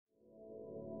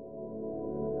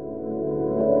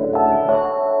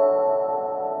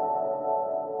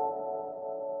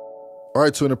All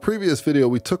right, so in a previous video,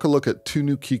 we took a look at two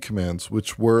new key commands,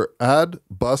 which were add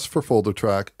bus for folder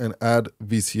track and add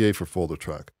VCA for folder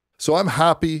track. So I'm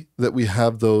happy that we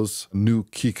have those new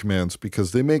key commands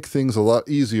because they make things a lot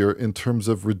easier in terms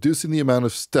of reducing the amount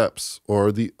of steps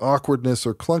or the awkwardness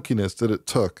or clunkiness that it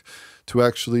took to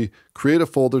actually create a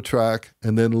folder track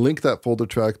and then link that folder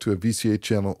track to a VCA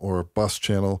channel or a bus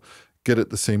channel, get it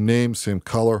the same name, same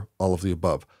color, all of the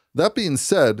above. That being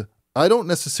said, I don't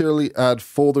necessarily add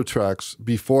folder tracks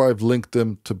before I've linked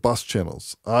them to bus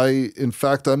channels. In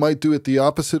fact, I might do it the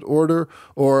opposite order,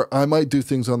 or I might do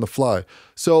things on the fly.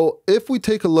 So if we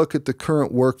take a look at the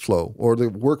current workflow or the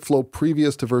workflow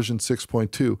previous to version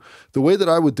 6.2, the way that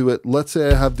I would do it, let's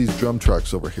say I have these drum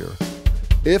tracks over here.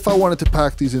 If I wanted to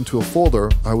pack these into a folder,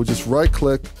 I would just right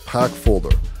click, pack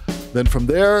folder. Then from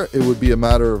there, it would be a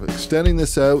matter of extending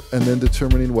this out and then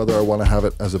determining whether I want to have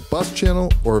it as a bus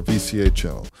channel or a VCA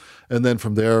channel. And then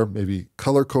from there, maybe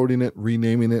color coding it,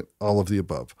 renaming it, all of the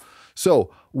above.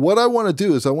 So what I want to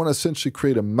do is I want to essentially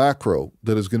create a macro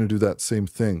that is going to do that same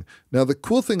thing. Now, the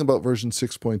cool thing about version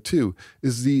 6.2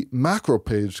 is the macro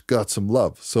page got some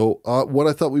love. So what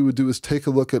I thought we would do is take a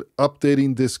look at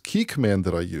updating this key command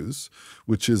that I use,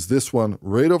 which is this one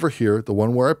right over here, the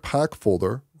one where I pack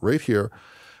folder right here.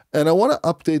 And I want to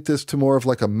update this to more of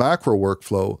like a macro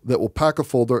workflow that will pack a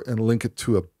folder and link it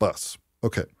to a bus.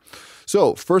 Okay,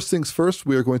 so first things first,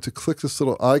 we are going to click this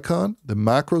little icon, the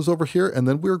macros over here, and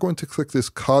then we are going to click this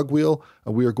cogwheel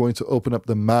and we are going to open up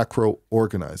the macro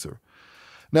organizer.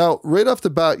 Now, right off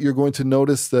the bat, you're going to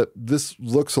notice that this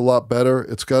looks a lot better.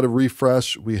 It's got a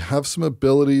refresh. We have some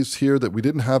abilities here that we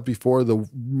didn't have before. The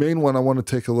main one I want to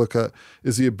take a look at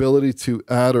is the ability to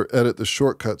add or edit the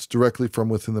shortcuts directly from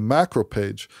within the macro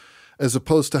page, as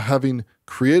opposed to having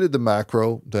created the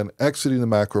macro, then exiting the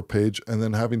macro page, and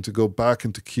then having to go back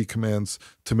into key commands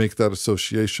to make that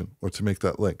association or to make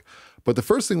that link. But the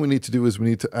first thing we need to do is we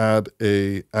need to add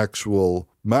an actual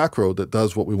macro that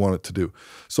does what we want it to do.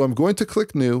 So I'm going to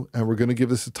click new and we're going to give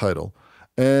this a title.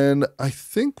 And I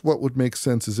think what would make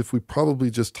sense is if we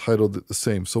probably just titled it the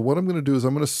same. So what I'm going to do is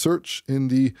I'm going to search in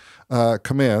the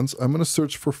commands. I'm going to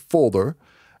search for folder.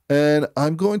 And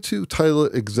I'm going to title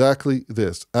it exactly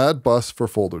this, add bus for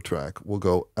folder track. We'll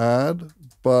go add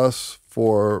bus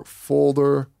for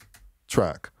folder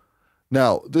track.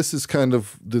 Now, this is kind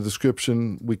of the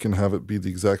description. We can have it be the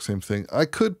exact same thing. I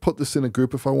could put this in a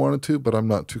group if I wanted to, but I'm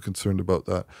not too concerned about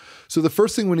that. So the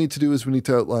first thing we need to do is we need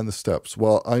to outline the steps.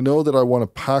 Well, I know that I want to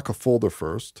pack a folder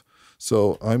first.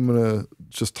 So I'm going to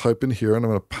just type in here and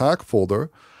I'm going to pack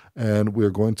folder and we're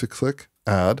going to click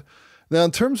add. Now,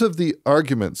 in terms of the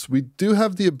arguments, we do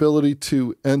have the ability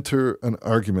to enter an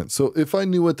argument. So if I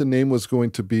knew what the name was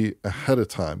going to be ahead of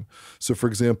time, so for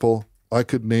example, I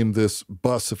could name this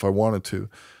bus if I wanted to,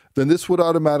 then this would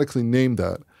automatically name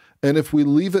that. And if we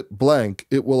leave it blank,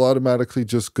 it will automatically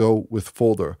just go with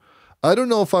folder. I don't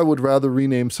know if I would rather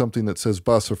rename something that says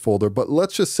bus or folder, but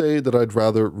let's just say that I'd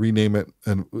rather rename it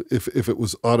and if it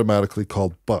was automatically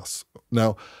called bus.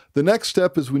 Now, the next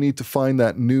step is we need to find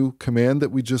that new command that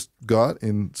we just got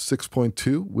in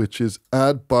 6.2, which is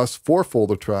add bus for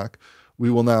folder track.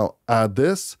 We will now add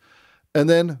this. And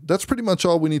then that's pretty much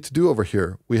all we need to do over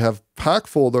here. We have pack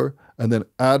folder and then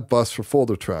add bus for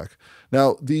folder track.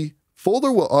 Now, the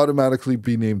folder will automatically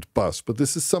be named bus, but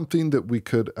this is something that we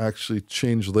could actually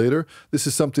change later. This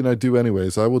is something I do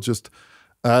anyways. I will just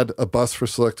add a bus for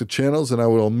selected channels and I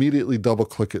will immediately double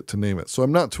click it to name it. So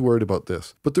I'm not too worried about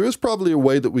this, but there is probably a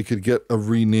way that we could get a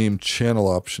rename channel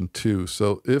option too.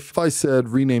 So if I said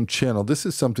rename channel, this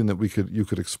is something that you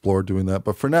could explore doing that.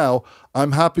 But for now,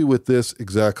 I'm happy with this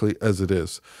exactly as it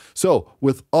is. So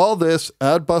with all this,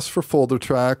 add bus for folder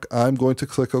track, I'm going to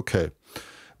click OK.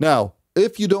 Now,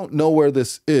 if you don't know where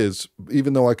this is,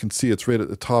 even though I can see it's right at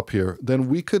the top here, then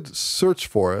we could search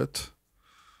for it.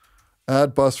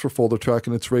 Add bus for folder track,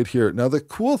 and it's right here. Now, the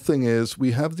cool thing is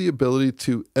we have the ability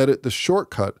to edit the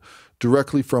shortcut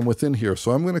directly from within here.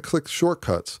 So I'm going to click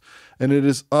shortcuts, and it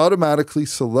is automatically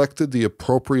selected the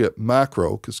appropriate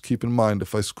macro, because keep in mind,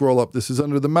 if I scroll up, this is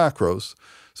under the macros.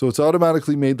 So it's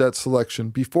automatically made that selection.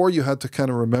 Before you had to kind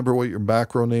of remember what your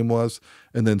macro name was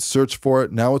and then search for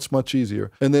it. Now it's much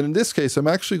easier. And then in this case, I'm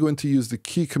actually going to use the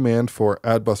key command for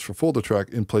add bus for folder track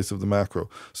in place of the macro.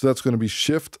 So that's going to be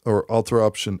Shift or Alt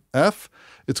Option F.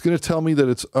 It's going to tell me that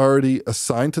it's already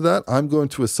assigned to that. I'm going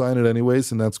to assign it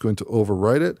anyways, and that's going to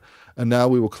overwrite it. And now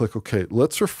we will click OK.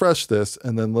 Let's refresh this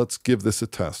and then let's give this a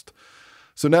test.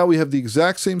 So now we have the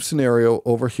exact same scenario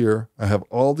over here. I have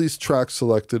all these tracks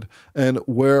selected, and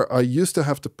where I used to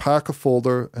have to pack a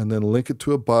folder and then link it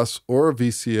to a bus or a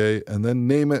VCA and then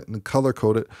name it and color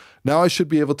code it, now I should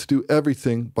be able to do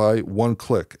everything by one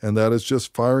click. And that is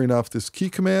just firing off this key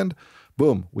command.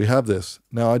 Boom, we have this.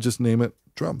 Now I just name it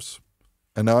drums.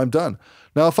 And now I'm done.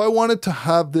 Now, if I wanted to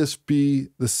have this be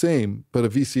the same, but a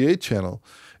VCA channel,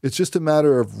 it's just a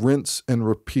matter of rinse and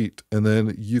repeat. And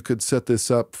then you could set this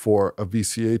up for a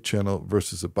VCA channel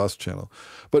versus a bus channel.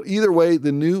 But either way,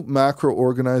 the new macro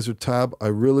organizer tab, I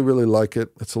really, really like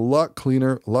it. It's a lot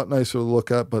cleaner, a lot nicer to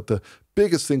look at, but the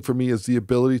biggest thing for me is the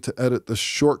ability to edit the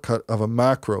shortcut of a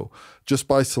macro just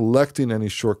by selecting any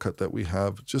shortcut that we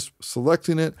have, just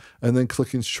selecting it and then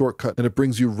clicking shortcut, and it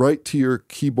brings you right to your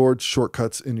keyboard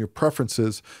shortcuts in your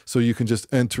preferences, so you can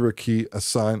just enter a key,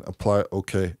 assign, apply,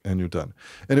 okay, and you're done.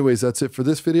 Anyways, that's it for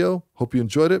this video. Hope you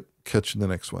enjoyed it. Catch you in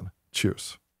the next one.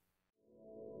 Cheers.